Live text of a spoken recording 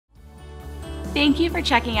Thank you for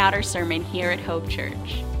checking out our sermon here at Hope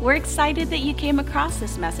Church. We're excited that you came across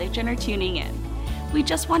this message and are tuning in. We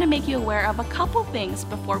just want to make you aware of a couple things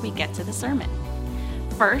before we get to the sermon.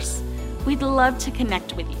 First, we'd love to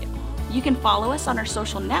connect with you. You can follow us on our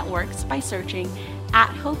social networks by searching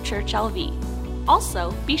 @HopeChurchLV.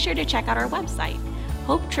 Also, be sure to check out our website,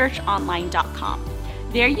 hopechurchonline.com.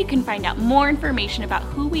 There you can find out more information about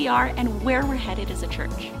who we are and where we're headed as a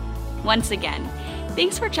church. Once again,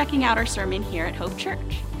 thanks for checking out our sermon here at Hope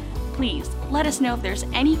Church. Please let us know if there's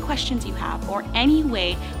any questions you have or any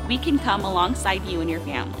way we can come alongside you and your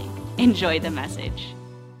family. Enjoy the message.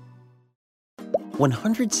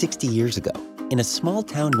 160 years ago, in a small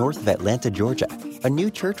town north of Atlanta, Georgia, a new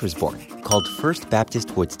church was born called First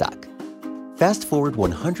Baptist Woodstock. Fast forward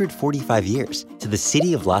 145 years to the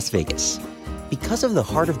city of Las Vegas. Because of the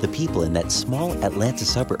heart of the people in that small Atlanta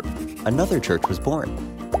suburb, another church was born.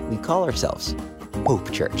 We call ourselves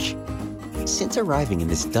Hope Church. Since arriving in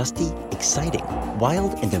this dusty, exciting,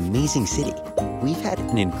 wild, and amazing city, we've had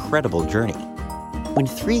an incredible journey. When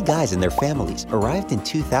 3 guys and their families arrived in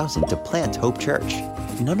 2000 to plant Hope Church,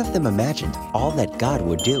 none of them imagined all that God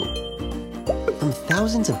would do. From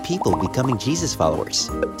thousands of people becoming Jesus followers,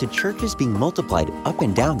 to churches being multiplied up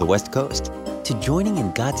and down the West Coast, to joining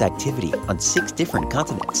in God's activity on 6 different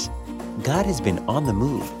continents, God has been on the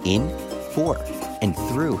move in, for, and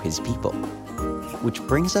through His people. Which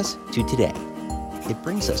brings us to today. It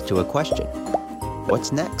brings us to a question.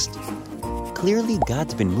 What's next? Clearly,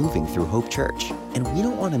 God's been moving through Hope Church, and we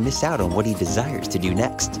don't want to miss out on what He desires to do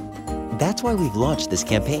next. That's why we've launched this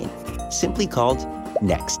campaign, simply called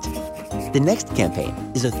Next. The Next campaign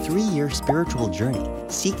is a 3-year spiritual journey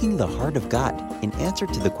seeking the heart of God in answer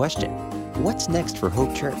to the question, what's next for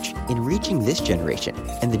Hope Church in reaching this generation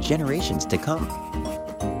and the generations to come?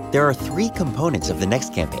 There are 3 components of the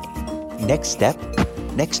Next campaign: Next Step,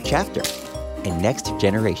 Next Chapter, and Next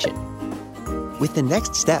Generation. With the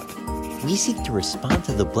Next Step, we seek to respond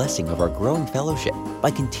to the blessing of our growing fellowship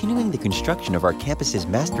by continuing the construction of our campus's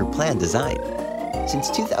master plan design. Since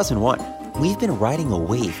 2001, we've been riding a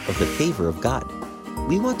wave of the favor of God.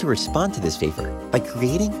 We want to respond to this favor by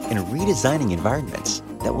creating and redesigning environments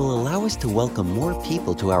that will allow us to welcome more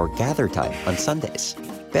people to our gather time on Sundays,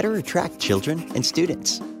 better attract children and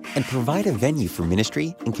students, and provide a venue for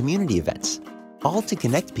ministry and community events, all to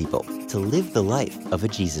connect people to live the life of a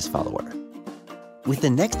Jesus follower. With the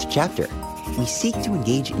Next Chapter, we seek to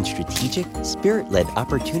engage in strategic, Spirit-led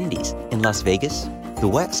opportunities in Las Vegas, the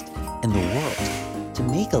West, and the world to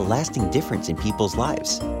make a lasting difference in people's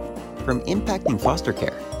lives. From impacting foster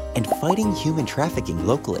care and fighting human trafficking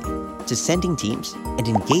locally to sending teams and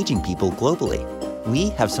engaging people globally, we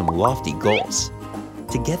have some lofty goals.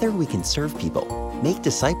 Together we can serve people, make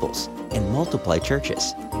disciples, and multiply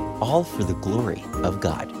churches, all for the glory of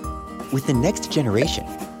God. With the Next Generation,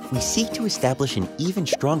 we seek to establish an even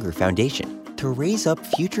stronger foundation to raise up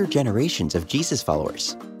future generations of Jesus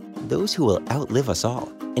followers, those who will outlive us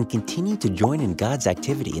all and continue to join in God's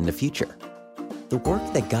activity in the future. The work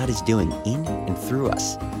that God is doing in and through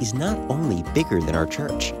us is not only bigger than our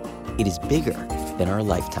church, it is bigger than our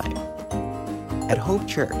lifetime. At Hope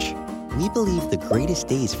Church, we believe the greatest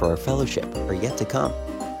days for our fellowship are yet to come.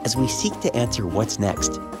 As we seek to answer what's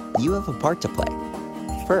next, you have a part to play.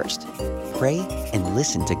 First, pray and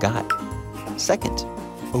listen to God. Second,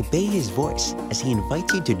 obey His voice as He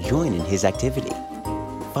invites you to join in His activity.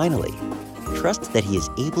 Finally, trust that He is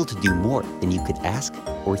able to do more than you could ask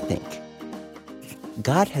or think.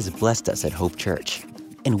 God has blessed us at Hope Church,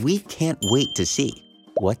 and we can't wait to see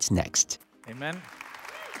what's next. Amen.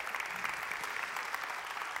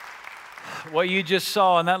 What you just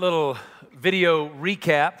saw in that little video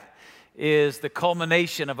recap is the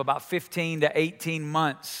culmination of about 15 to 18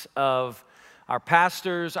 months of our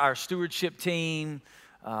pastors, our stewardship team,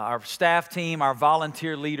 our staff team, our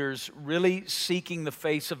volunteer leaders really seeking the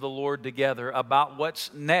face of the Lord together about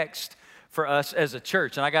what's next for us as a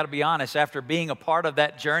church. And I got to be honest, after being a part of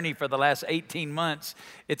that journey for the last 18 months,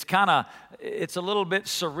 it's a little bit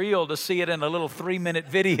surreal to see it in a little 3-minute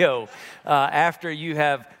video after you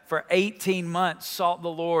have for 18 months sought the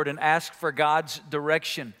Lord and asked for God's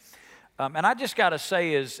direction. And I just got to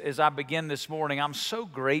say, as I begin this morning, I'm so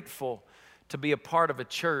grateful to be a part of a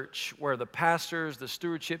church where the pastors, the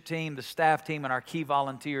stewardship team, the staff team, and our key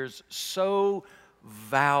volunteers so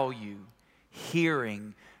value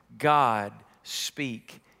hearing God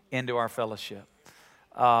speak into our fellowship.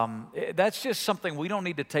 That's just something we don't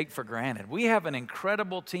need to take for granted. We have an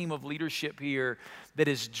incredible team of leadership here that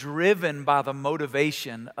is driven by the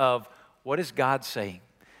motivation of what is God saying?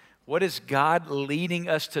 What is God leading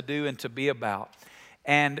us to do and to be about?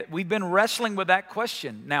 And we've been wrestling with that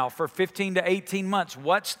question now for 15 to 18 months.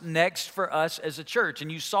 What's next for us as a church?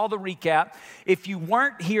 And you saw the recap. If you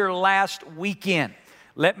weren't here last weekend,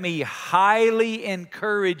 let me highly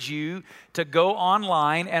encourage you to go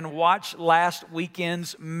online and watch last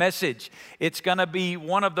weekend's message. It's going to be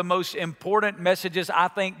one of the most important messages I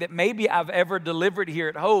think that maybe I've ever delivered here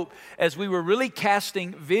at Hope, as we were really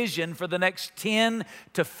casting vision for the next 10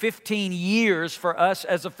 to 15 years for us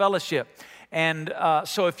as a fellowship. And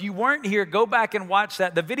so if you weren't here, go back and watch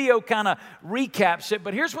that. The video kind of recaps it,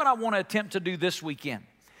 but here's what I want to attempt to do this weekend.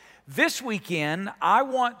 This weekend, I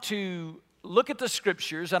want to look at the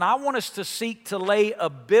scriptures, and I want us to seek to lay a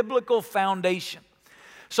biblical foundation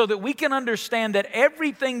so that we can understand that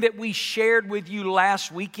everything that we shared with you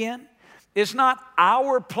last weekend is not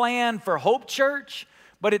our plan for Hope Church,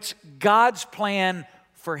 but it's God's plan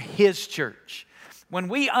for His church. When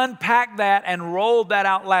we unpacked that and rolled that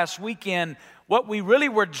out last weekend, what we really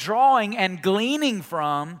were drawing and gleaning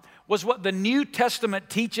from was what the New Testament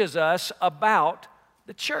teaches us about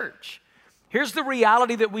the church. Here's the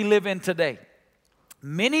reality that we live in today.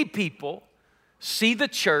 Many people see the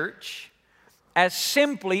church as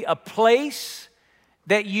simply a place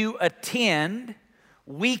that you attend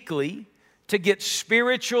weekly to get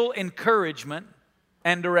spiritual encouragement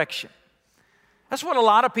and direction. That's what a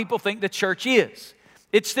lot of people think the church is.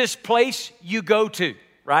 It's this place you go to,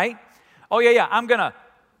 right? Oh, yeah, I'm going to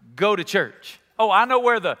go to church. Oh, I know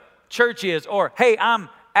where the church is. Or, hey, I'm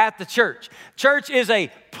at the church. Church is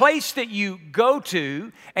a place that you go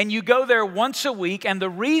to, and you go there once a week, and the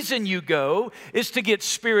reason you go is to get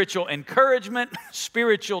spiritual encouragement,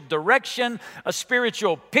 spiritual direction, a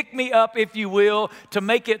spiritual pick-me-up, if you will, to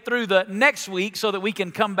make it through the next week so that we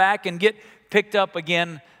can come back and get picked up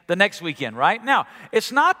again the next weekend, right? Now,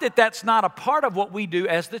 it's not that that's not a part of what we do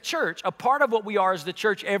as the church. A part of what we are as the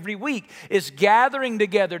church every week is gathering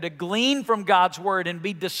together to glean from God's Word and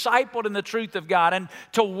be discipled in the truth of God and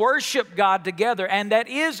to worship God together. And that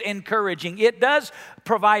is encouraging. It does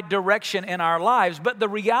provide direction in our lives. But the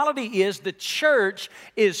reality is the church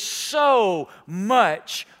is so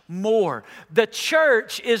much more. The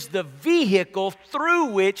church is the vehicle through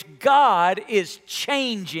which God is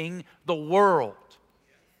changing the world.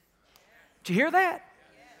 Did you hear that?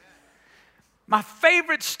 My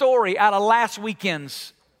favorite story out of last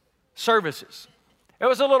weekend's services. There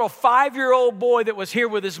was a little 5-year-old boy that was here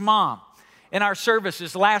with his mom in our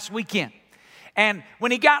services last weekend. And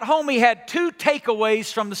when he got home, he had 2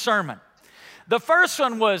 takeaways from the sermon. The first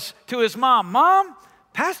one was to his mom, "Mom,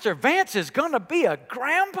 Pastor Vance is going to be a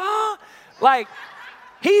grandpa? Like,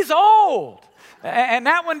 he's old." And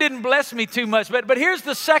that one didn't bless me too much. But here's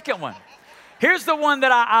the second one. Here's the one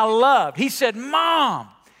that I loved. He said, "Mom,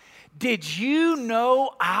 did you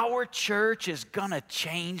know our church is going to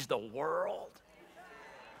change the world?"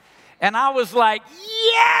 And I was like,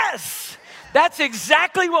 yes! That's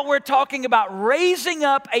exactly what we're talking about, raising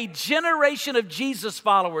up a generation of Jesus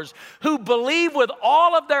followers who believe with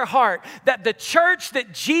all of their heart that the church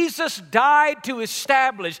that Jesus died to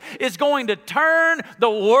establish is going to turn the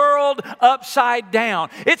world upside down.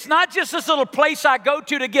 It's not just this little place I go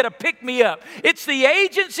to get a pick-me-up. It's the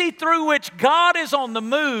agency through which God is on the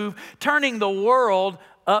move, turning the world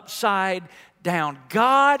upside down.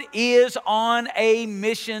 God is on a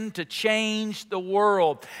mission to change the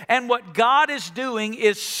world. And what God is doing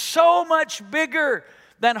is so much bigger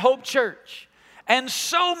than Hope Church and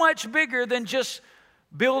so much bigger than just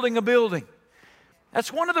building a building.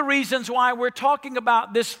 That's one of the reasons why we're talking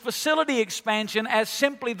about this facility expansion as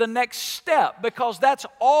simply the next step, because that's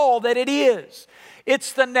all that it is.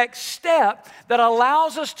 It's the next step that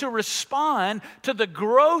allows us to respond to the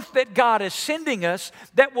growth that God is sending us,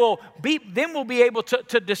 that will be, then we'll be able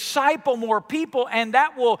to disciple more people, and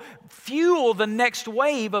that will fuel the next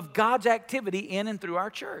wave of God's activity in and through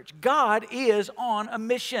our church. God is on a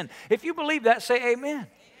mission. If you believe that, say amen. Amen.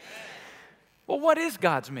 Well, what is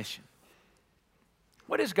God's mission?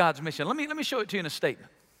 What is God's mission? Let me show it to you in a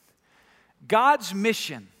statement. God's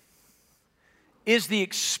mission is the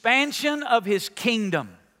expansion of His kingdom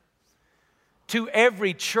to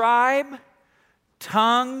every tribe,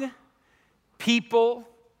 tongue, people,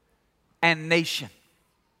 and nation.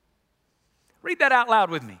 Read that out loud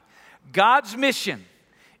with me. God's mission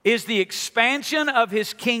is the expansion of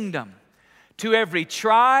His kingdom to every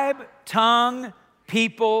tribe, tongue,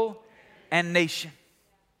 people, and nation.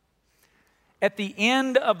 At the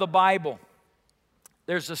end of the Bible,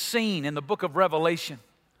 there's a scene in the book of Revelation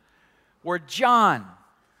where John,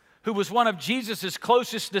 who was one of Jesus'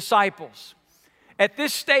 closest disciples, at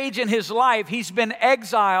this stage in his life, he's been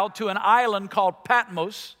exiled to an island called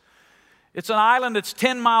Patmos. It's an island that's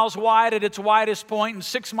 10 miles wide at its widest point and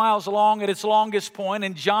 6 miles long at its longest point,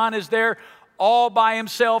 and John is there all by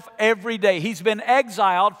himself every day. He's been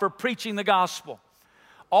exiled for preaching the gospel.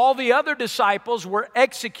 All the other disciples were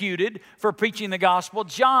executed for preaching the gospel.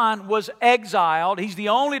 John was exiled. He's the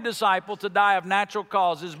only disciple to die of natural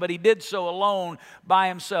causes, but he did so alone by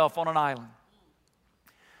himself on an island.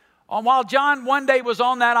 And while John one day was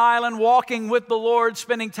on that island walking with the Lord,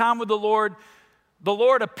 spending time with the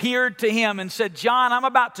Lord appeared to him and said, John, I'm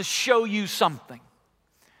about to show you something.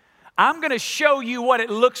 I'm going to show you what it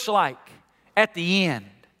looks like at the end.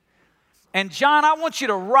 And John, I want you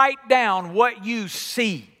to write down what you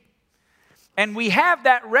see. And we have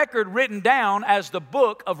that record written down as the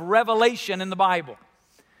book of Revelation in the Bible.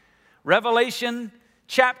 Revelation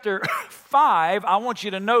chapter 5, I want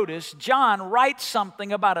you to notice, John writes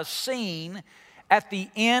something about a scene at the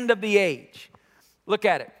end of the age. Look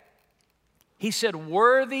at it. He said,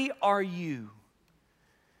 worthy are you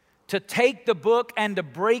to take the book and to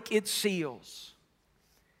break its seals.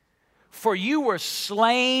 For you were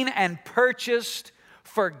slain and purchased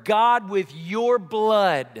for God with your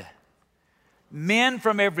blood, men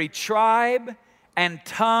from every tribe and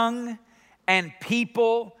tongue and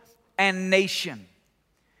people and nation.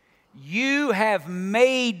 You have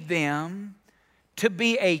made them to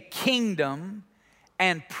be a kingdom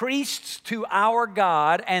and priests to our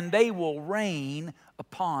God, and they will reign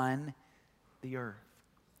upon the earth.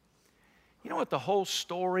 You know what the whole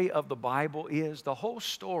story of the Bible is? The whole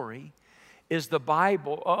story is the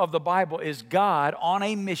Bible is God on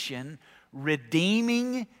a mission,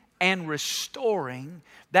 redeeming and restoring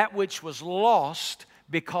that which was lost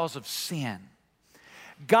because of sin.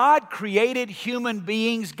 God created human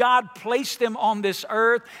beings. God placed them on this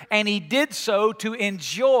earth, and He did so to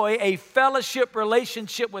enjoy a fellowship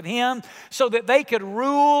relationship with Him so that they could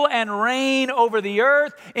rule and reign over the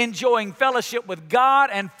earth, enjoying fellowship with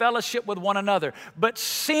God and fellowship with one another. But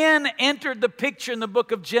sin entered the picture in the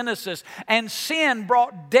book of Genesis, and sin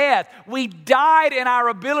brought death. We died in our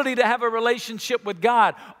ability to have a relationship with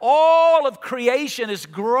God. All of creation is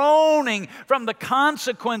groaning from the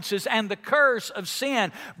consequences and the curse of sin.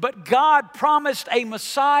 But God promised a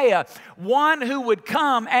Messiah, one who would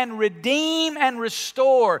come and redeem and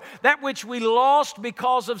restore that which we lost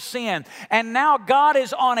because of sin. And now God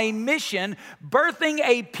is on a mission, birthing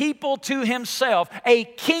a people to Himself, a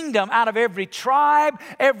kingdom out of every tribe,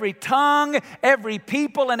 every tongue, every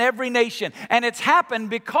people, and every nation. And it's happened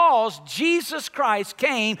because Jesus Christ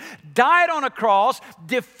came, died on a cross,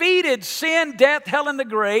 defeated sin, death, hell, and the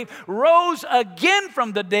grave, rose again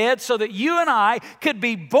from the dead so that you and I could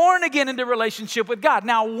be born again into relationship with God.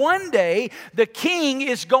 Now, one day, the King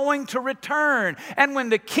is going to return. And when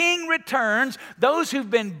the King returns, those who've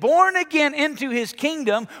been born again into His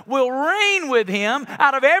kingdom will reign with Him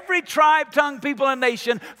out of every tribe, tongue, people, and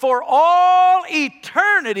nation for all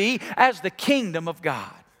eternity as the kingdom of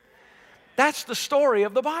God. That's the story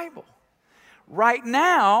of the Bible. Right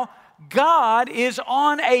now, God is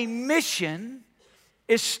on a mission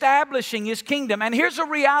establishing His kingdom. And here's a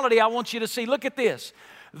reality I want you to see. Look at this.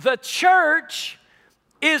 The church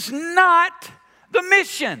is not the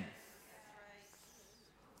mission.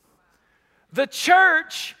 The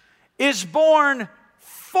church is born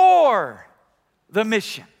for the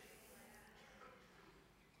mission.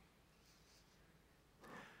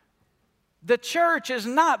 The church is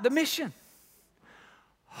not the mission.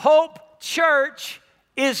 Hope Church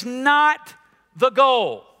is not the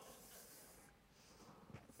goal.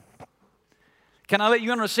 Can I let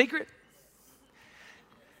you in on a secret?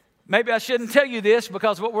 Maybe I shouldn't tell you this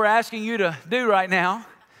because of what we're asking you to do right now,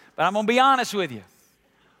 but I'm going to be honest with you.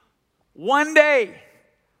 One day,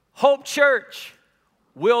 Hope Church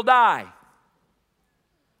will die.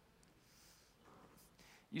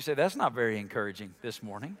 You say, that's not very encouraging this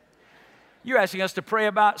morning. You're asking us to pray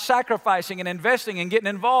about sacrificing and investing and getting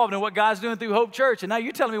involved in what God's doing through Hope Church. And now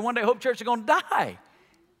you're telling me one day Hope Church is going to die.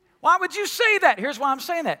 Why would you say that? Here's why I'm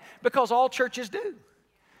saying that. Because all churches do.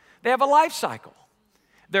 They have a life cycle.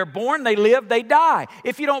 They're born, they live, they die.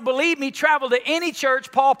 If you don't believe me, travel to any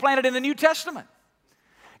church Paul planted in the New Testament.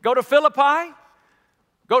 Go to Philippi,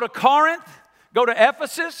 go to Corinth, go to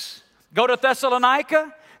Ephesus, go to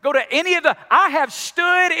Thessalonica. Go to any of I have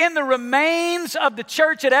stood in the remains of the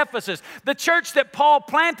church at Ephesus, the church that Paul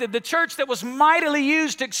planted, the church that was mightily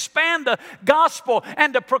used to expand the gospel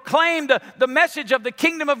and to proclaim the message of the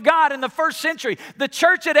kingdom of God in the first century. The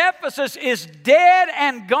church at Ephesus is dead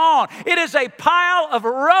and gone. It is a pile of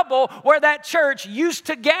rubble where that church used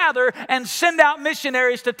to gather and send out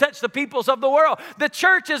missionaries to touch the peoples of the world. The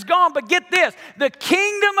church is gone, but get this, the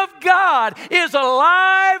kingdom of God is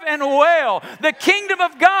alive and well. The kingdom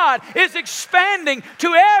of God God is expanding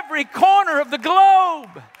to every corner of the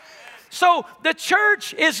globe. So the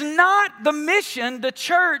church is not the mission. The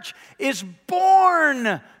church is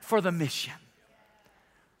born for the mission.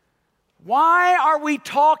 Why are we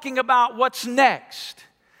talking about what's next?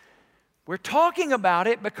 We're talking about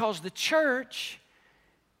it because the church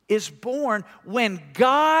is born when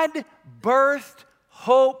God birthed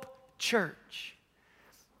Hope Church.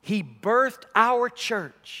 He birthed our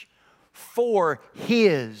church for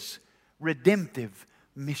His redemptive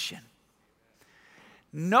mission.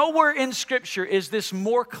 Nowhere in Scripture is this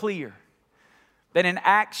more clear than in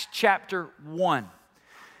Acts chapter 1.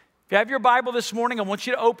 If you have your Bible this morning, I want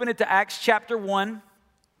you to open it to Acts chapter 1.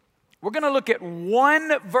 We're going to look at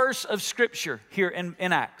one verse of Scripture here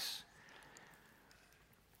in Acts.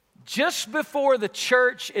 Just before the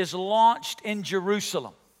church is launched in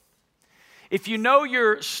Jerusalem. If you know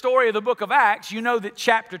your story of the book of Acts, you know that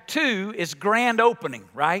chapter 2 is grand opening,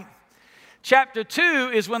 right? Chapter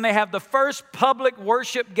 2 is when they have the first public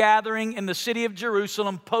worship gathering in the city of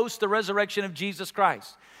Jerusalem post the resurrection of Jesus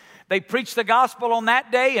Christ. They preach the gospel on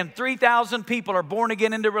that day, and 3,000 people are born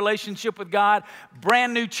again into relationship with God.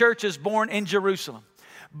 Brand new church is born in Jerusalem.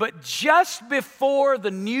 But just before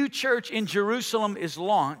the new church in Jerusalem is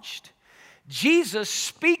launched, Jesus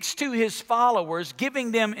speaks to His followers,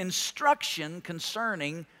 giving them instruction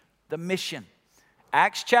concerning the mission.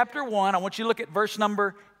 Acts chapter 1, I want you to look at verse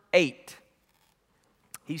number 8.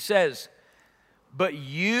 He says, "But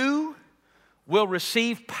you will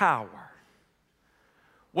receive power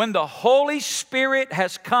when the Holy Spirit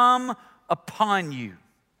has come upon you,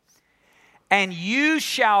 and you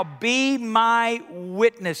shall be my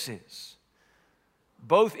witnesses,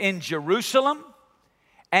 both in Jerusalem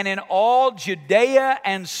and in all Judea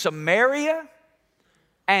and Samaria,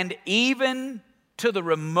 and even to the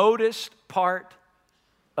remotest part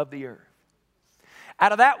of the earth."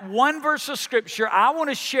 Out of that one verse of Scripture, I want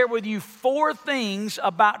to share with you 4 things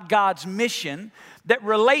about God's mission that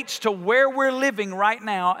relates to where we're living right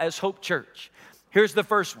now as Hope Church. Here's the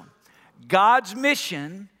first one. God's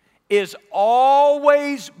mission is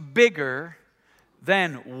always bigger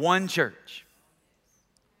than one church.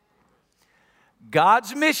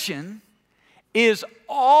 God's mission is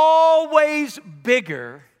always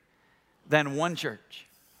bigger than one church.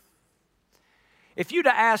 If you'd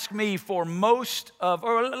ask me for most of,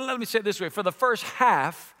 or let me say it this way, for the first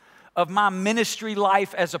half of my ministry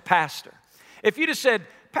life as a pastor, if you'd have said,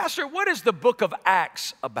 "Pastor, what is the book of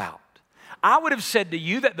Acts about?" I would have said to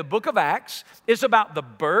you that the book of Acts is about the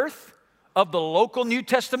birth of the local New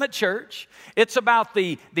Testament church. It's about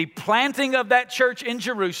the planting of that church in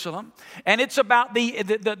Jerusalem. And it's about the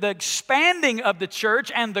expanding of the church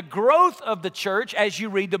and the growth of the church as you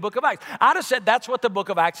read the book of Acts. I'd have said that's what the book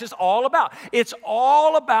of Acts is all about. It's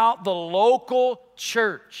all about the local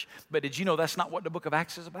church. But did you know that's not what the book of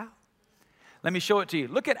Acts is about? Let me show it to you.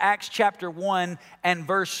 Look at Acts chapter 1 and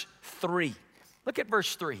verse 3. Look at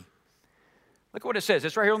verse 3. Look what it says.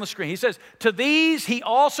 It's right here on the screen. He says, "To these he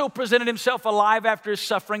also presented himself alive after his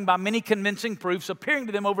suffering by many convincing proofs, appearing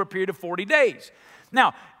to them over a period of 40 days.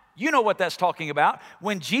 Now, you know what that's talking about.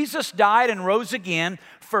 When Jesus died and rose again,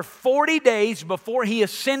 for 40 days before he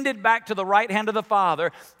ascended back to the right hand of the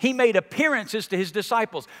Father, he made appearances to his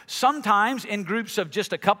disciples, sometimes in groups of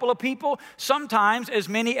just a couple of people, sometimes as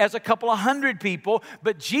many as a couple of hundred people.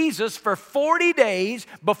 But Jesus, for 40 days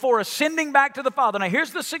before ascending back to the Father, now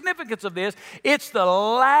here's the significance of this. It's the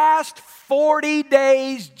last 40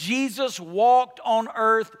 days Jesus walked on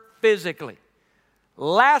earth physically.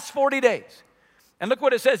 Last 40 days. And look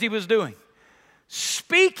what it says he was doing.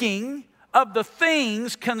 Speaking of the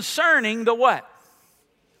things concerning the what?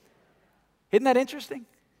 Isn't that interesting?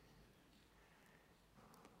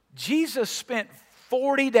 Jesus spent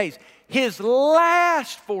 40 days, his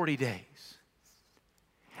last 40 days.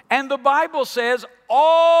 And the Bible says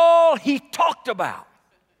all he talked about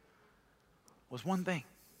was one thing.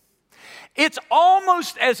 It's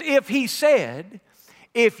almost as if he said,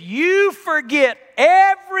 if you forget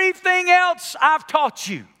everything else I've taught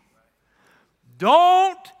you,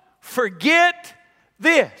 don't forget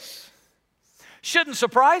this. Shouldn't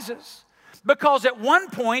surprise us, because at one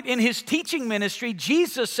point in his teaching ministry,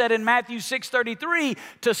 Jesus said in Matthew 6:33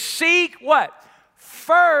 to seek what?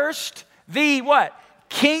 First the what?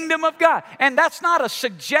 Kingdom of God. And that's not a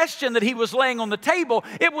suggestion that he was laying on the table.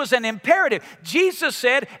 It was an imperative. Jesus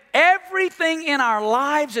said everything in our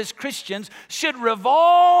lives as Christians should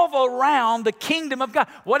revolve around the kingdom of God.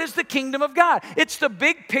 What is the kingdom of God? It's the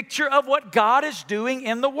big picture of what God is doing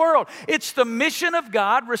in the world. It's the mission of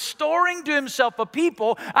God restoring to himself a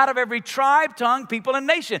people out of every tribe, tongue, people, and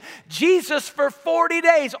nation. Jesus, for 40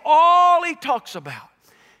 days, all he talks about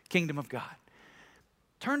kingdom of God.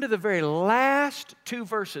 Turn to the very last two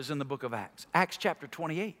verses in the book of Acts. Acts chapter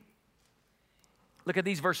 28. Look at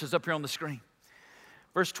these verses up here on the screen.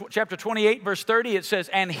 Chapter 28, verse 30, it says,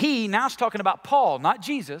 and he, now it's talking about Paul, not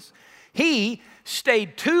Jesus, he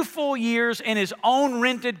stayed 2 full years in his own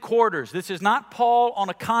rented quarters. This is not Paul on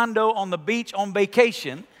a condo on the beach on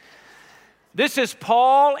vacation. This is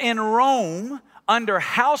Paul in Rome under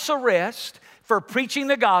house arrest for preaching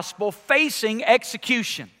the gospel, facing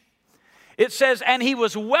execution. It says, and he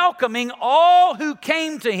was welcoming all who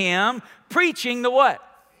came to him, preaching the what?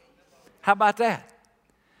 How about that?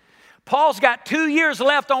 Paul's got 2 years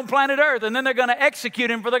left on planet Earth, and then they're going to execute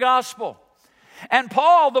him for the gospel. And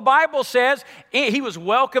Paul, the Bible says, he was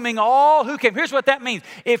welcoming all who came. Here's what that means.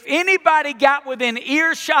 If anybody got within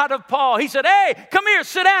earshot of Paul, he said, hey, come here,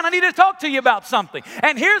 sit down. I need to talk to you about something.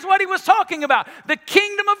 And here's what he was talking about. The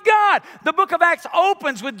kingdom of God. The book of Acts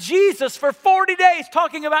opens with Jesus for 40 days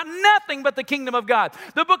talking about nothing but the kingdom of God.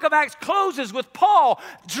 The book of Acts closes with Paul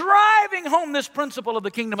driving home this principle of the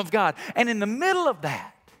kingdom of God. And in the middle of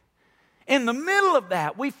that,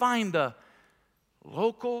 we find the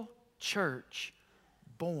local church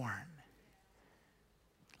born.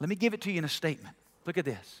 Let me give it to you in a statement. Look at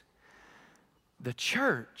this. The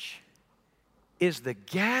church is the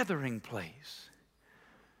gathering place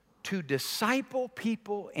to disciple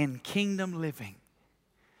people in kingdom living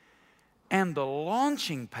and the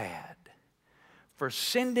launching pad for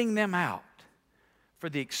sending them out for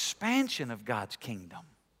the expansion of God's kingdom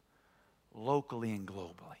locally and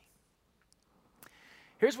globally.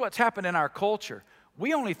 Here's what's happened in our culture.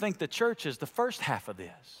 We only think the church is the first half of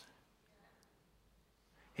this.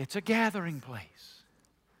 It's a gathering place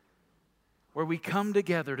where we come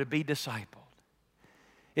together to be discipled.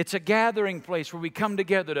 It's a gathering place where we come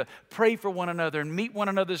together to pray for one another and meet one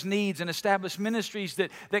another's needs and establish ministries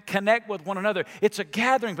that connect with one another. It's a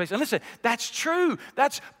gathering place. And listen, that's true.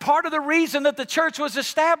 That's part of the reason that the church was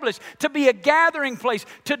established, to be a gathering place,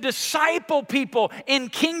 to disciple people in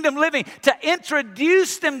kingdom living, to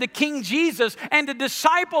introduce them to King Jesus and to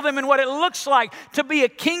disciple them in what it looks like to be a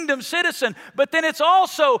kingdom citizen. But then it's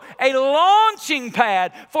also a launching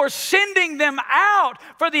pad for sending them out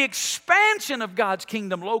for the expansion of God's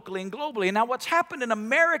kingdom locally and globally. And now what's happened in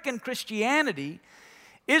American Christianity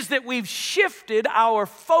is that we've shifted our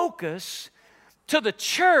focus to the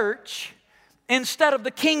church instead of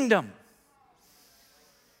the kingdom.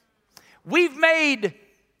 We've made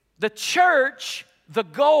the church the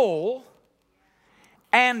goal,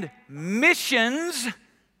 and missions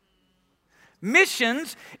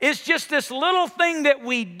is just this little thing that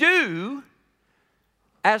we do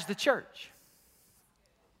as the church.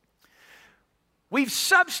 We've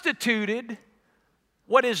substituted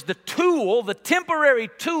what is the tool, the temporary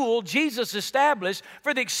tool Jesus established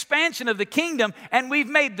for the expansion of the kingdom, and we've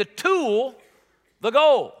made the tool the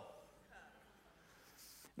goal.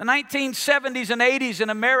 In the 1970s and 80s in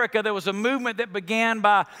America, there was a movement that began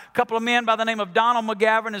by a couple of men by the name of Donald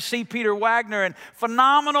McGavran and C. Peter Wagner, and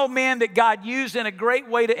phenomenal men that God used in a great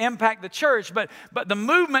way to impact the church. But the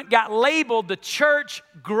movement got labeled the church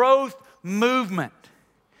growth movement.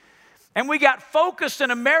 And we got focused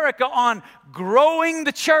in America on growing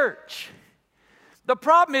the church. The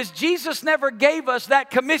problem is Jesus never gave us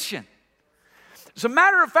that commission. As a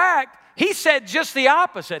matter of fact, he said just the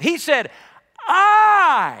opposite. He said,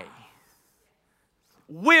 I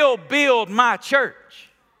will build my church.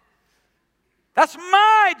 That's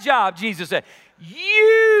my job, Jesus said.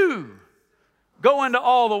 You go into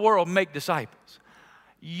all the world and make disciples.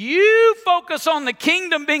 You focus on the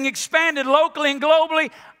kingdom being expanded locally and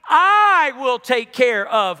globally. I will take care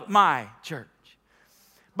of my church.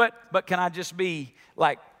 But can I just be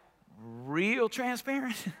like real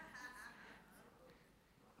transparent?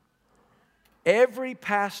 Every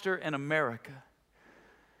pastor in America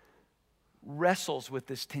wrestles with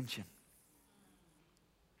this tension.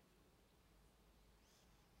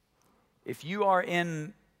 If you are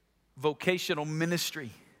in vocational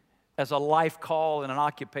ministry as a life call and an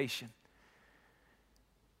occupation,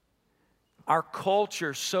 our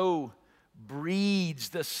culture so breeds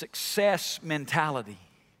the success mentality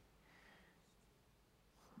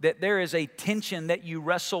that there is a tension that you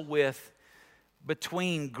wrestle with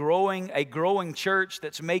between a growing church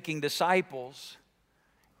that's making disciples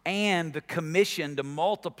and the commission to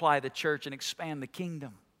multiply the church and expand the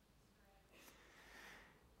kingdom.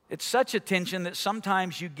 It's such a tension that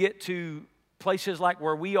sometimes you get to places like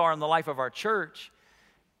where we are in the life of our church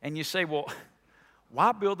and you say, well,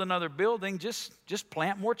 why build another building? Just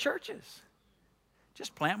plant more churches.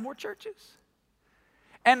 Just plant more churches.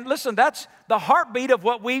 And listen, that's the heartbeat of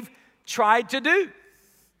what we've tried to do.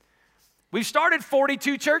 We've started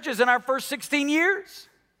 42 churches in our first 16 years.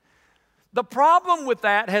 The problem with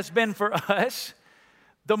that has been for us,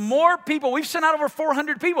 the more people, we've sent out over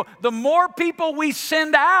 400 people, the more people we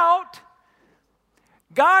send out,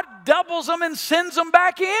 God doubles them and sends them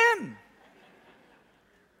back in.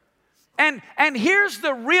 And here's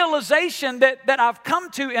the realization that I've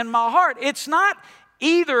come to in my heart. It's not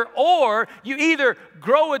either or. You either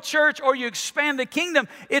grow a church or you expand the kingdom.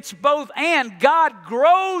 It's both and. God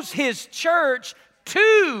grows His church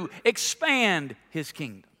to expand His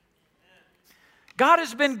kingdom. God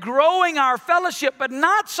has been growing our fellowship, but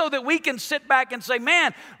not so that we can sit back and say,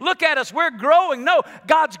 man, look at us, we're growing. No,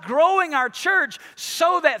 God's growing our church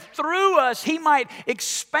so that through us He might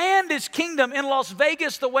expand His kingdom in Las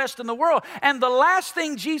Vegas, the West, and the world. And the last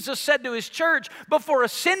thing Jesus said to His church before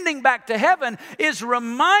ascending back to heaven is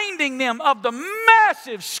reminding them of the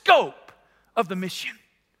massive scope of the mission.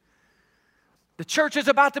 The church is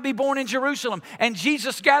about to be born in Jerusalem, and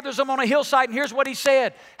Jesus gathers them on a hillside, and here's what He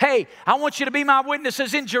said. Hey, I want you to be my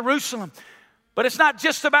witnesses in Jerusalem. But it's not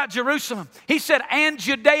just about Jerusalem. He said, and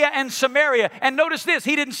Judea and Samaria. And notice this,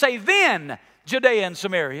 He didn't say then Judea and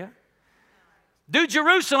Samaria. Do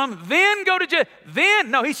Jerusalem, then go to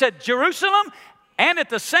no, He said Jerusalem, and at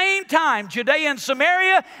the same time Judea and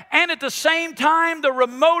Samaria, and at the same time the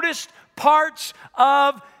remotest parts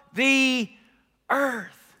of the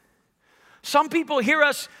earth. Some people hear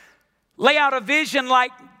us lay out a vision like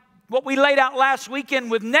what we laid out last weekend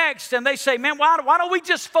with Next, and they say, man, why don't we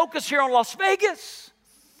just focus here on Las Vegas?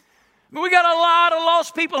 I mean, we got a lot of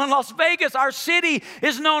lost people in Las Vegas. Our city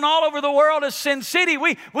is known all over the world as Sin City.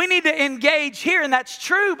 We need to engage here, and that's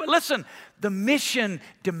true. But listen, the mission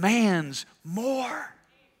demands more.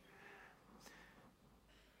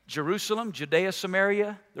 Jerusalem, Judea,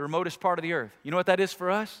 Samaria, the remotest part of the earth. You know what that is for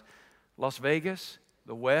us? Las Vegas,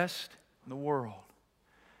 the West, and the world.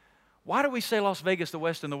 Why do we say Las Vegas, the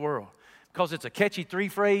West, and the world? Because it's a catchy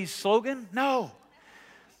three-phrase slogan? No.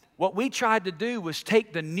 What we tried to do was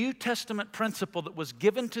take the New Testament principle that was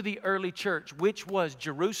given to the early church, which was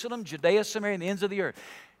Jerusalem, Judea, Samaria, and the ends of the earth.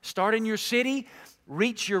 Start in your city,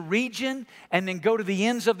 reach your region, and then go to the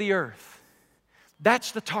ends of the earth.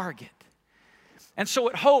 That's the target. And so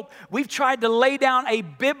at Hope, we've tried to lay down a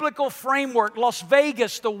biblical framework, Las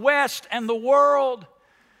Vegas, the West, and the world.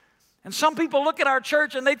 And some people look at our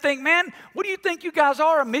church and they think, man, what do you think you guys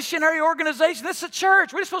are, a missionary organization? This is a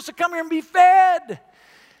church. We're supposed to come here and be fed.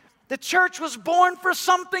 The church was born for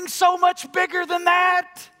something so much bigger than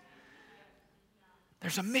that.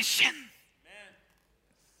 There's a mission.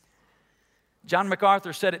 John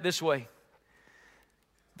MacArthur said it this way.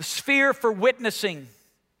 The sphere for witnessing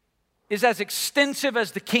is as extensive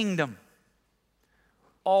as the kingdom,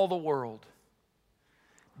 all the world.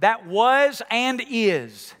 That was and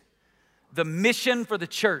is the mission for the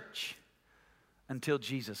church until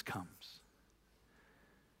Jesus comes.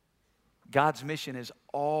 God's mission is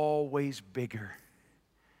always bigger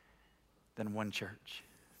than one church.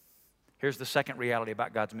 Here's the second reality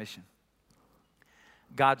about God's mission.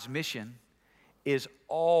 God's mission is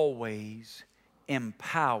always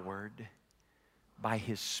empowered by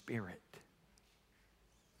His Spirit.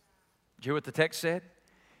 Did you hear what the text said?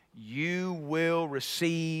 You will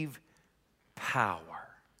receive power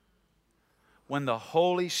when the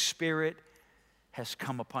Holy Spirit has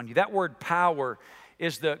come upon you. That word power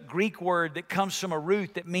is the Greek word that comes from a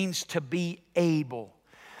root that means to be able.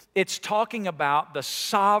 It's talking about the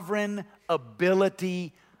sovereign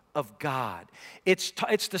ability of God. It's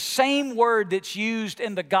the same word that's used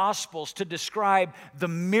in the Gospels to describe the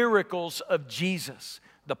miracles of Jesus.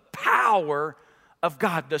 The power of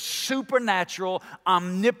God, the supernatural,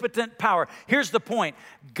 omnipotent power. Here's the point.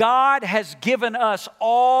 God has given us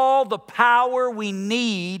all the power we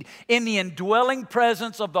need in the indwelling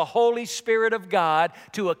presence of the Holy Spirit of God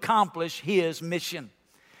to accomplish His mission.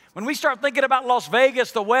 When we start thinking about Las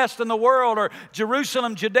Vegas, the West, and the world, or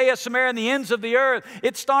Jerusalem, Judea, Samaria, and the ends of the earth,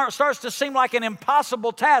 it starts to seem like an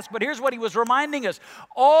impossible task. But here's what he was reminding us.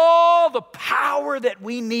 All the power that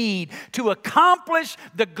we need to accomplish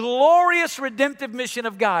the glorious redemptive mission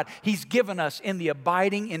of God, He's given us in the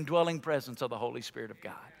abiding, indwelling presence of the Holy Spirit of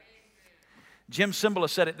God. Jim Cymbala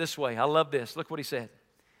said it this way. I love this. Look what he said.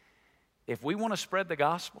 If we want to spread the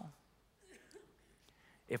gospel,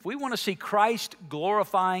 if we want to see Christ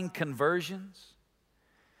glorifying conversions,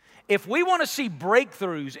 if we want to see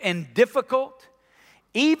breakthroughs in difficult,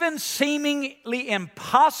 even seemingly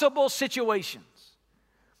impossible situations,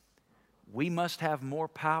 we must have more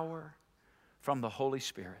power from the Holy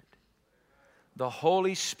Spirit. The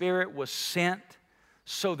Holy Spirit was sent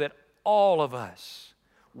so that all of us,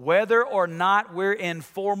 whether or not we're in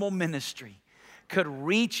formal ministry, could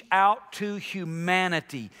reach out to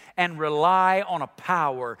humanity and rely on a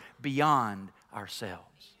power beyond ourselves.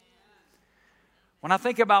 When I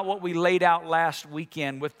think about what we laid out last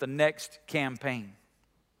weekend with the Next campaign,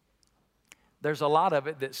 there's a lot of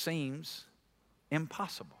it that seems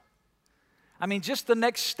impossible. I mean, just the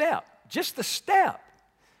next step, just the step.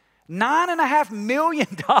 $9.5 million?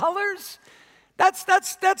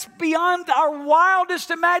 That's beyond our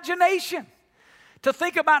wildest imagination. To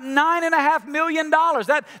think about $9.5 million,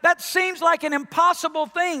 that seems like an impossible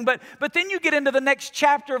thing. But then you get into the next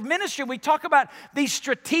chapter of ministry. We talk about these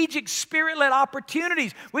strategic spirit-led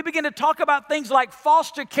opportunities. We begin to talk about things like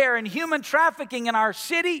foster care and human trafficking in our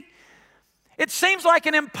city. It seems like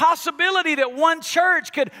an impossibility that one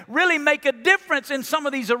church could really make a difference in some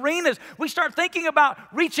of these arenas. We start thinking about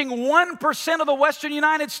reaching 1% of the Western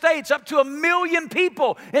United States, up to 1 million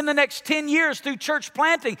people in the next 10 years through church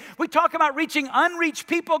planting. We talk about reaching unreached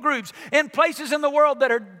people groups in places in the world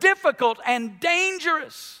that are difficult and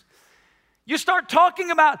dangerous. You start talking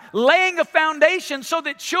about laying a foundation so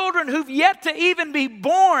that children who've yet to even be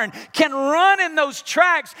born can run in those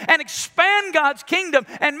tracks and expand God's kingdom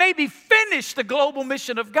and maybe finish the global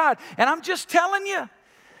mission of God. And I'm just telling you,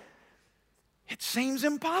 it seems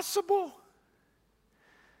impossible.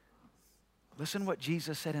 Listen what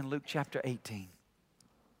Jesus said in Luke chapter 18.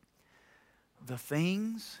 The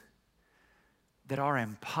things that are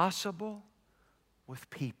impossible with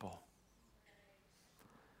people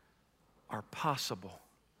are possible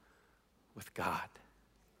with God.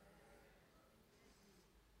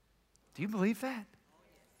 Do you believe that?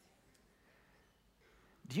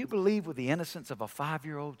 Do you believe with the innocence of a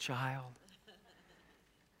 5-year-old child,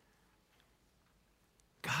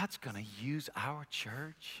 God's going to use our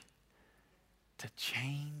church to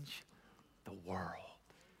change the world?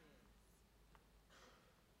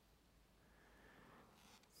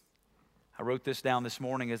 I wrote this down this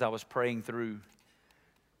morning as I was praying through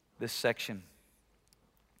this section.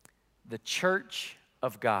 The church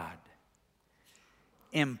of God,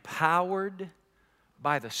 empowered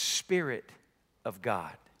by the Spirit of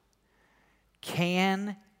God,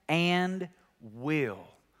 can and will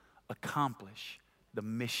accomplish the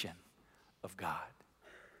mission of God.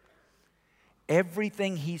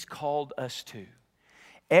 Everything He's called us to,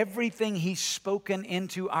 everything He's spoken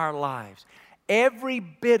into our lives, every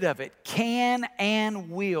bit of it can and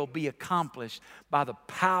will be accomplished by the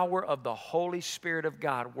power of the Holy Spirit of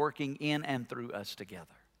God working in and through us together.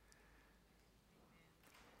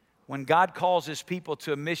 When God calls His people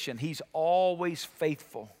to a mission, He's always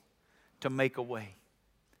faithful to make a way.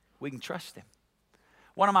 We can trust Him.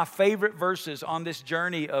 One of my favorite verses on this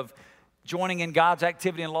journey of joining in God's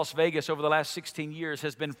activity in Las Vegas over the last 16 years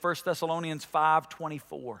has been 1 Thessalonians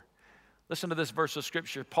 5:24. Listen to this verse of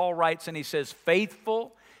Scripture. Paul writes and he says,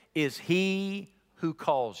 "Faithful is He who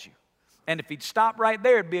calls you." And if he'd stop right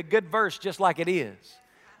there, it'd be a good verse just like it is.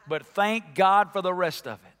 But thank God for the rest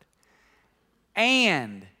of it.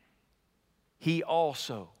 And He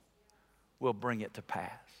also will bring it to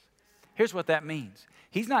pass. Here's what that means.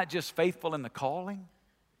 He's not just faithful in the calling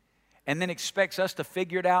and then expects us to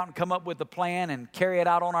figure it out and come up with the plan and carry it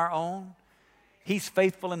out on our own. He's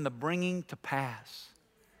faithful in the bringing to pass.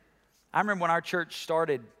 I remember when our church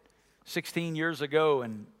started 16 years ago,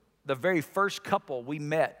 and the very first couple we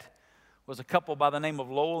met was a couple by the name of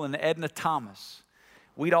Lowell and Edna Thomas.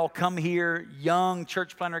 We'd all come here, young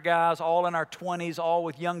church planter guys, all in our 20s, all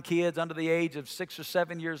with young kids under the age of 6 or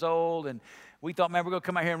 7 years old. And we thought, man, we're going to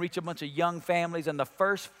come out here and reach a bunch of young families. And the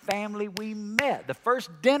first family we met, the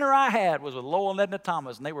first dinner I had was with Lowell and Edna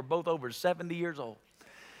Thomas, and they were both over 70 years old.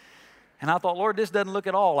 And I thought, Lord, this doesn't look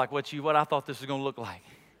at all like what I thought this was going to look like.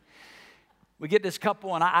 We get this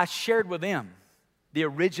couple, and I shared with them the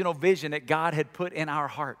original vision that God had put in our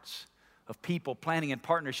hearts of people planning in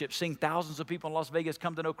partnership, seeing thousands of people in Las Vegas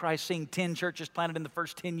come to know Christ, seeing 10 churches planted in the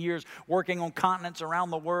first 10 years, working on continents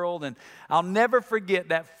around the world. And I'll never forget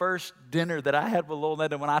that first dinner that I had with Lowell and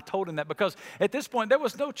Edna when I told him that, because at this point, there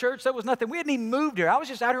was no church, there was nothing. We hadn't even moved here. I was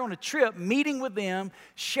just out here on a trip, meeting with them,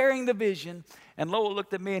 sharing the vision. And Lowell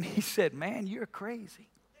looked at me and he said, "Man, you're crazy."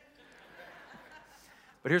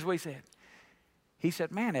 But here's what he said. He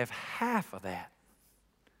said, "Man, if half of that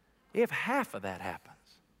happens,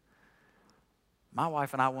 my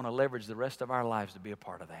wife and I want to leverage the rest of our lives to be a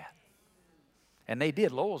part of that." And they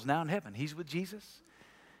did. Lowell's now in heaven. He's with Jesus.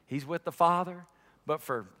 He's with the Father. But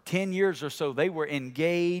for 10 years or so, they were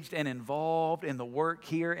engaged and involved in the work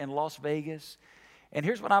here in Las Vegas. And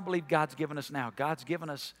here's what I believe God's given us now. God's given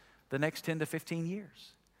us the next 10 to 15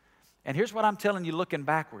 years. And here's what I'm telling you looking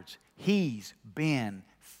backwards. He's been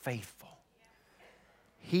faithful.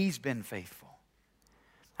 He's been faithful.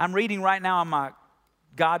 I'm reading right now on my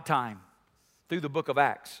God time through the book of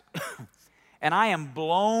Acts. And I am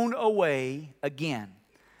blown away again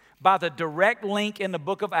by the direct link in the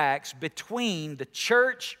book of Acts between the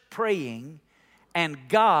church praying and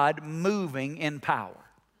God moving in power.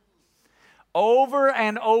 Over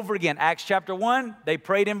and over again. Acts chapter 1, they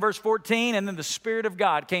prayed in verse 14, and then the Spirit of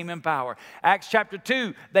God came in power. Acts chapter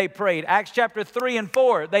 2, they prayed. Acts chapter 3 and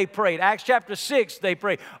 4, they prayed. Acts chapter 6, they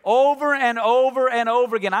prayed. Over and over and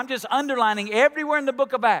over again. I'm just underlining everywhere in the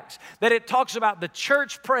book of Acts that it talks about the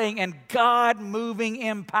church praying and God moving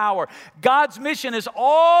in power. God's mission is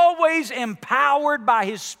always empowered by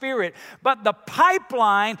His Spirit, but the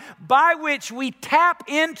pipeline by which we tap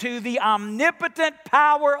into the omnipotent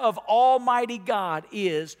power of Almighty God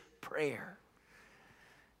is prayer.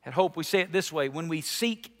 At Hope, we say it this way: when we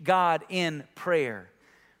seek God in prayer,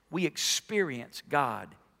 we experience God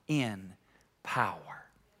in power.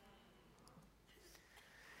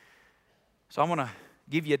 So I want to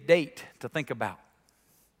give you a date to think about.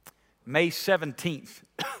 May 17th.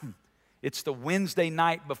 It's the Wednesday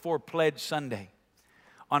night before Pledge Sunday.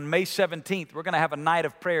 On May 17th, we're going to have a night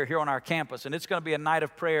of prayer here on our campus, and it's going to be a night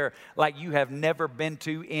of prayer like you have never been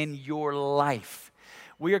to in your life.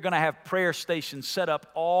 We are going to have prayer stations set up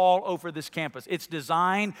all over this campus. It's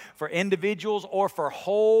designed for individuals or for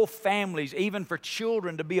whole families, even for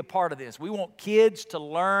children to be a part of this. We want kids to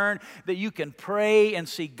learn that you can pray and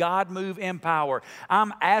see God move in power.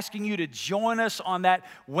 I'm asking you to join us on that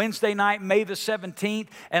Wednesday night, May the 17th,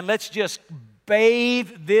 and let's just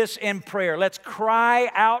bathe this in prayer. Let's cry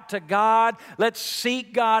out to God. Let's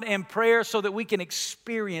seek God in prayer so that we can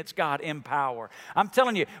experience God in power. I'm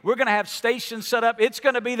telling you, we're going to have stations set up. It's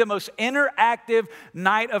going to be the most interactive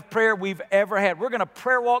night of prayer we've ever had. We're going to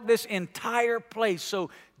prayer walk this entire place.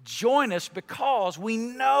 So join us, because we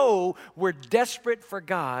know we're desperate for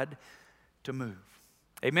God to move.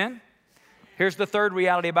 Amen? Here's the third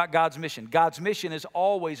reality about God's mission. God's mission is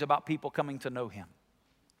always about people coming to know Him.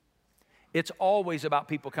 It's always about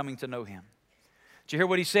people coming to know Him. Did you hear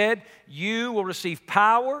what He said? You will receive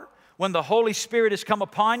power when the Holy Spirit has come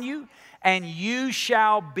upon you, and you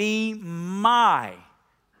shall be my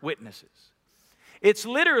witnesses. It's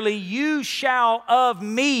literally, you shall of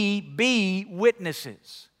me be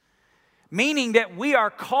witnesses. Meaning that we are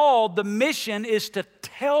called, the mission is to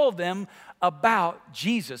tell them about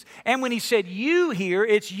Jesus. And when He said you here,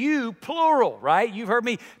 it's you plural, right? You've heard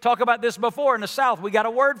me talk about this before. In the South, we got a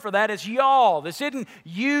word for that. It's y'all. This isn't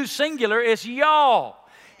you singular, it's y'all.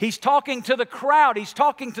 He's talking to the crowd. He's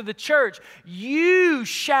talking to the church. You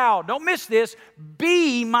shall, don't miss this,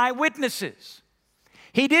 be my witnesses.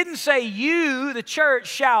 He didn't say you, the church,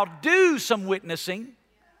 shall do some witnessing.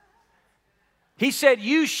 He said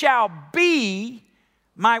you shall be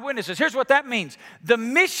my witnesses. Here's what that means. The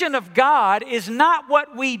mission of God is not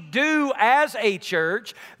what we do as a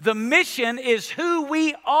church. The mission is who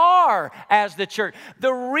we are as the church.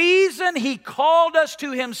 The reason He called us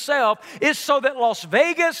to Himself is so that Las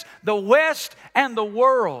Vegas, the West, and the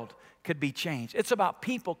world could be changed. It's about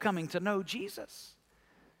people coming to know Jesus.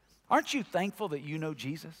 Aren't you thankful that you know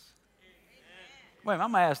Jesus? Wait,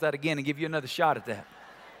 I'm going to ask that again and give you another shot at that.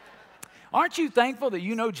 Aren't you thankful that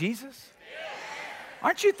you know Jesus?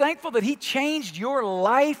 Aren't you thankful that He changed your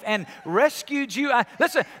life and rescued you?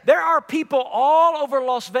 Listen, there are people all over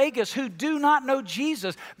Las Vegas who do not know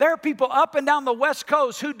Jesus. There are people up and down the West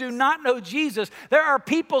Coast who do not know Jesus. There are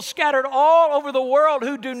people scattered all over the world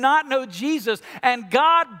who do not know Jesus. And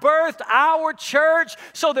God birthed our church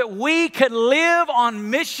so that we could live on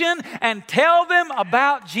mission and tell them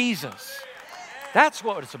about Jesus. That's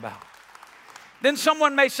what it's about. Then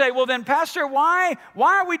someone may say, well then, Pastor, why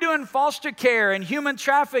are we doing foster care and human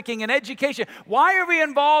trafficking and education? Why are we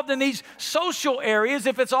involved in these social areas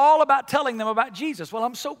if it's all about telling them about Jesus? Well,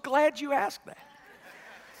 I'm so glad you asked that.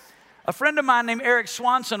 A friend of mine named Eric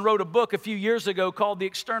Swanson wrote a book a few years ago called The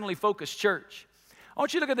Externally Focused Church. I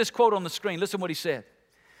want you to look at this quote on the screen. Listen to what he said.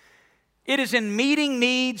 It is in meeting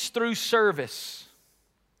needs through service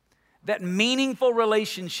that meaningful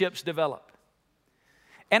relationships develop.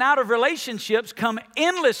 And out of relationships come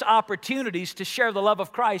endless opportunities to share the love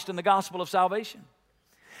of Christ and the gospel of salvation.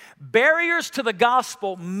 Barriers to the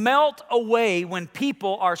gospel melt away when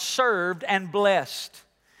people are served and blessed.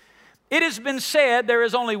 It has been said there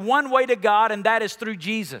is only one way to God, and that is through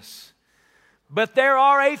Jesus. But there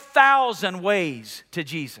are 1,000 ways to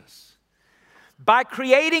Jesus. By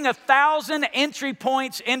creating 1,000 entry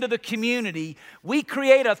points into the community, we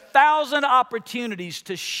create 1,000 opportunities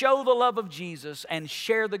to show the love of Jesus and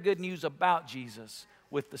share the good news about Jesus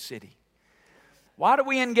with the city. Why do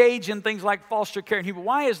we engage in things like foster care and Huber?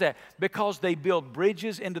 Why is that? Because they build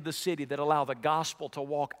bridges into the city that allow the gospel to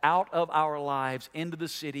walk out of our lives into the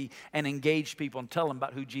city and engage people and tell them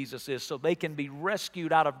about who Jesus is so they can be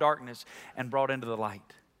rescued out of darkness and brought into the light.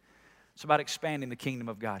 It's about expanding the kingdom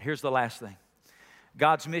of God. Here's the last thing.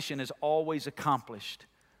 God's mission is always accomplished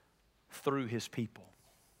through His people.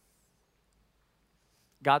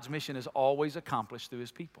 God's mission is always accomplished through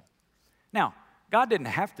His people. Now, God didn't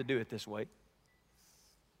have to do it this way.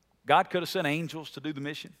 God could have sent angels to do the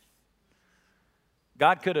mission.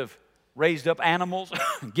 God could have raised up animals,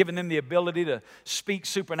 given them the ability to speak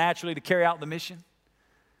supernaturally to carry out the mission.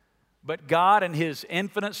 But God in His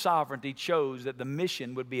infinite sovereignty chose that the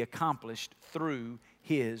mission would be accomplished through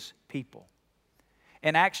His people.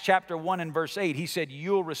 In Acts chapter 1 and verse 8, He said,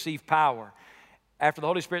 you'll receive power after the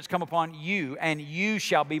Holy Spirit's come upon you, and you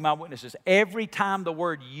shall be my witnesses. Every time the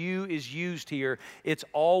word you is used here, it's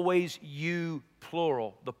always you,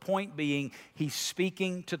 plural. The point being, He's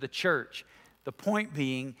speaking to the church. The point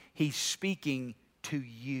being, He's speaking to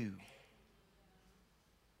you.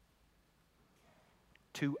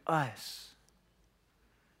 To us.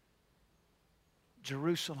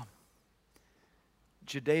 Jerusalem.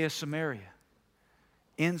 Judea, Samaria.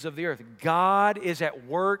 Ends of the earth. God is at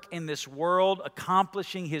work in this world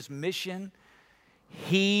accomplishing His mission.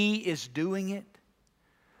 He is doing it,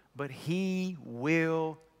 but He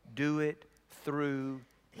will do it through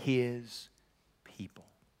His people.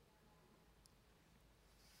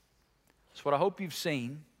 So what I hope you've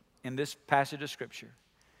seen in this passage of Scripture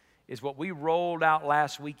is what we rolled out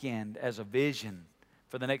last weekend as a vision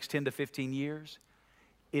for the next 10 to 15 years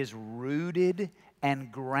is rooted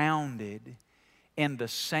and grounded in the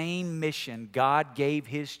same mission God gave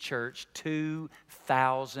His church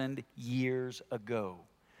 2,000 years ago.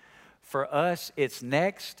 For us, it's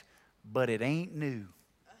next, but it ain't new.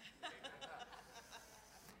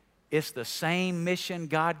 It's the same mission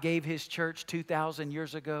God gave His church 2,000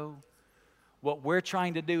 years ago. What we're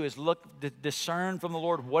trying to do is discern from the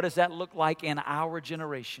Lord, what does that look like in our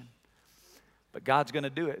generation? But God's going to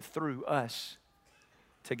do it through us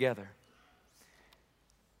together.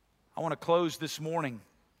 I want to close this morning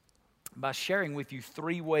by sharing with you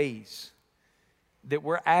 3 ways that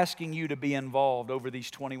we're asking you to be involved over these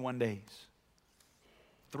 21 days.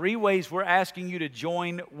 3 ways we're asking you to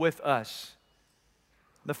join with us.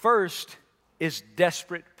 The first is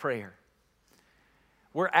desperate prayer.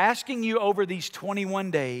 We're asking you over these 21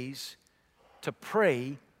 days to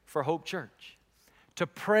pray for Hope Church, to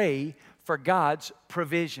pray for God's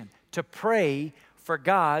provision, to pray for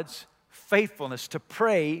God's faithfulness, to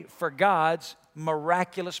pray for God's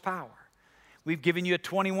miraculous power. We've given you a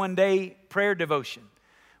 21-day prayer devotion.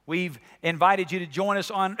 We've invited you to join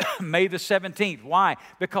us on May the 17th. Why?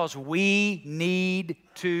 Because we need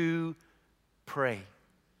to pray.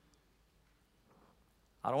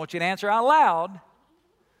 I don't want you to answer out loud,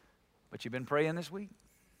 but you've been praying this week.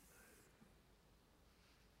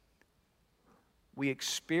 We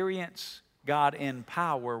experience God in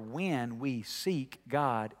power when we seek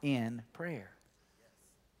God in prayer.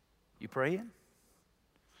 You praying?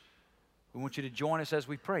 We want you to join us as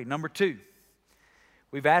we pray. Number 2,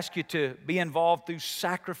 we've asked you to be involved through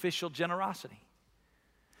sacrificial generosity.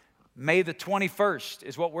 May the 21st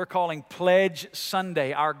is what we're calling Pledge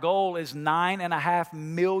Sunday. Our goal is $9.5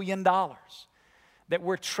 million that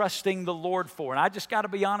we're trusting the Lord for. And I just got to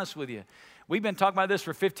be honest with you. We've been talking about this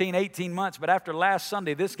for 15, 18 months, but after last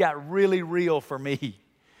Sunday, this got really real for me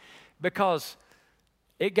because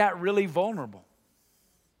it got really vulnerable.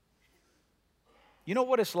 You know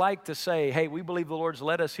what it's like to say, hey, we believe the Lord's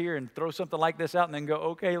led us here, and throw something like this out and then go,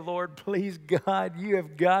 okay, Lord, please, God, you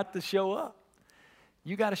have got to show up.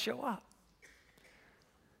 You got to show up.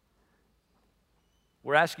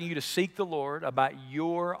 We're asking you to seek the Lord about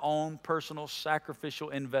your own personal sacrificial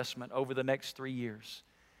investment over the next 3 years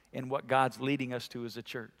in what God's leading us to as a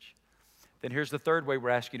church. Then here's the third way we're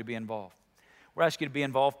asking you to be involved. We're asking you to be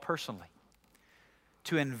involved personally,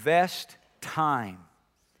 to invest time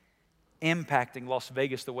impacting Las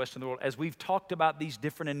Vegas, the Western world. As we've talked about these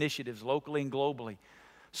different initiatives locally and globally,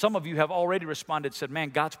 some of you have already responded, said, man,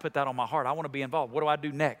 God's put that on my heart. I want to be involved. What do I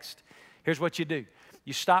do next? Here's what you do.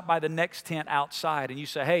 You stop by the next tent outside and you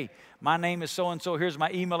say, hey, my name is so-and-so. Here's my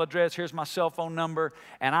email address. Here's my cell phone number.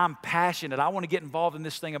 And I'm passionate. I want to get involved in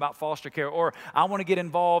this thing about foster care. Or I want to get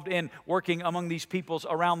involved in working among these peoples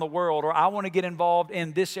around the world. Or I want to get involved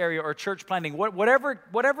in this area or church planting.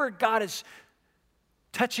 Whatever God is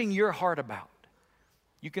touching your heart about,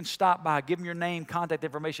 You can stop by, give them your name, contact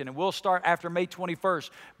information, and we'll start after May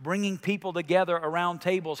 21st bringing people together around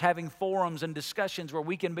tables, having forums and discussions where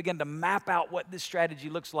we can begin to map out what this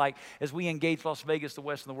strategy looks like as we engage Las Vegas, the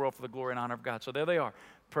West, and the world for the glory and honor of God. So there they are.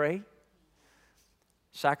 Pray,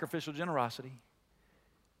 sacrificial generosity,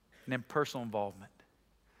 and then personal involvement.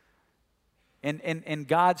 In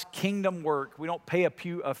God's kingdom work, we don't pay a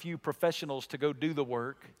few professionals to go do the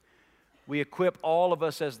work. We equip all of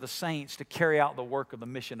us as the saints to carry out the work of the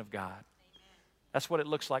mission of God. Amen. That's what it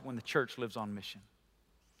looks like when the church lives on mission.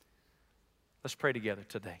 Let's pray together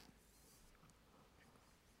today.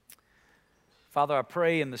 Father, I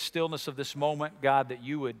pray in the stillness of this moment, God, that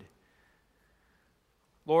you would,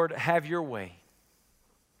 Lord, have your way.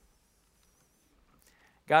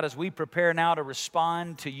 God, as we prepare now to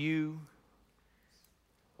respond to you,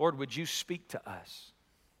 Lord, would you speak to us?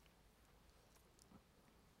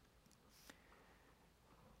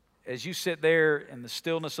 As you sit there in the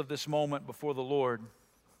stillness of this moment before the Lord,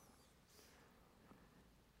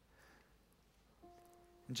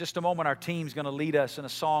 in just a moment our team's going to lead us in a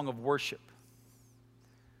song of worship.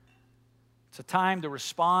 It's a time to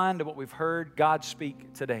respond to what we've heard God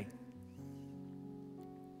speak today.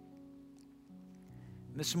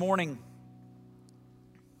 This morning,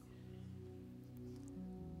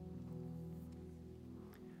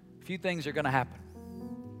 a few things are going to happen.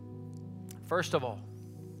 First of all,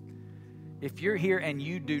 if you're here and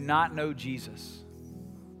you do not know Jesus,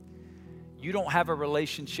 you don't have a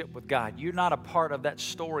relationship with God. You're not a part of that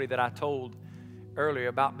story that I told earlier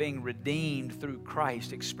about being redeemed through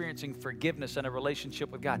Christ, experiencing forgiveness and a relationship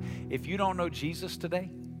with God. If you don't know Jesus today,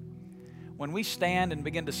 when we stand and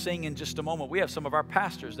begin to sing in just a moment, we have some of our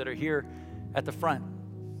pastors that are here at the front.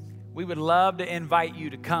 We would love to invite you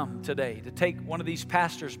to come today, to take one of these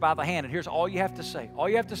pastors by the hand. And here's all you have to say. All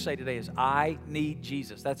you have to say today is, I need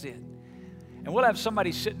Jesus. That's it. And we'll have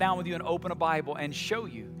somebody sit down with you and open a Bible and show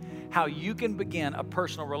you how you can begin a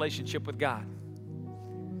personal relationship with God.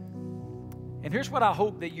 And here's what I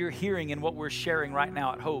hope that you're hearing in what we're sharing right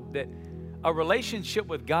now at Hope, that a relationship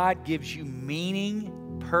with God gives you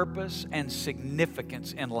meaning, purpose, and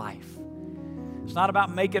significance in life. It's not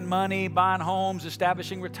about making money, buying homes,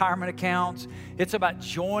 establishing retirement accounts. It's about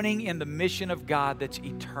joining in the mission of God that's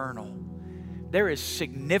eternal. There is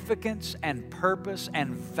significance and purpose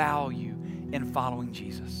and value in following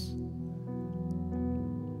Jesus.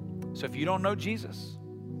 So if you don't know Jesus,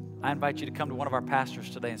 I invite you to come to one of our pastors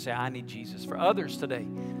today and say, I need Jesus. For others today,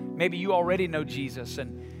 maybe you already know Jesus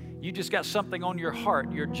and you just got something on your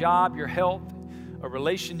heart, your job, your health, a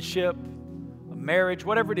relationship, a marriage,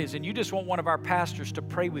 whatever it is, and you just want one of our pastors to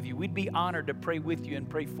pray with you. We'd be honored to pray with you and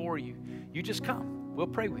pray for you. You just come. We'll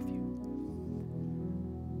pray with you.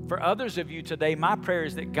 For others of you today, my prayer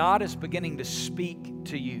is that God is beginning to speak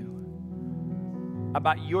to you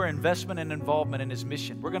about your investment and involvement in His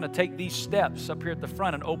mission. We're going to take these steps up here at the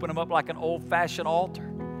front and open them up like an old-fashioned altar.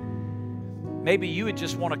 Maybe you would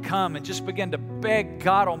just want to come and just begin to beg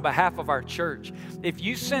God on behalf of our church. If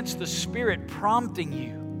you sense the Spirit prompting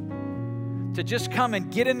you to just come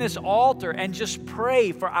and get in this altar and just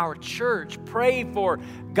pray for our church, pray for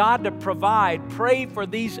God to provide, pray for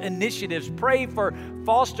these initiatives, pray for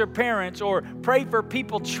foster parents, or pray for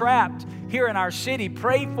people trapped here in our city,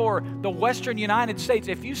 pray for the Western United States.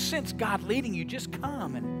 If you sense God leading you, just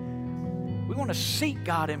come, and we want to seek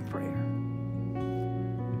God in prayer.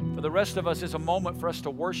 For the rest of us, it's a moment for us to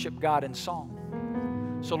worship God in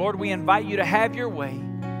song. So Lord, we invite you to have your way.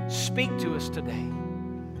 Speak to us today.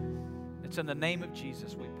 It's in the name of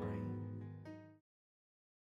Jesus we pray.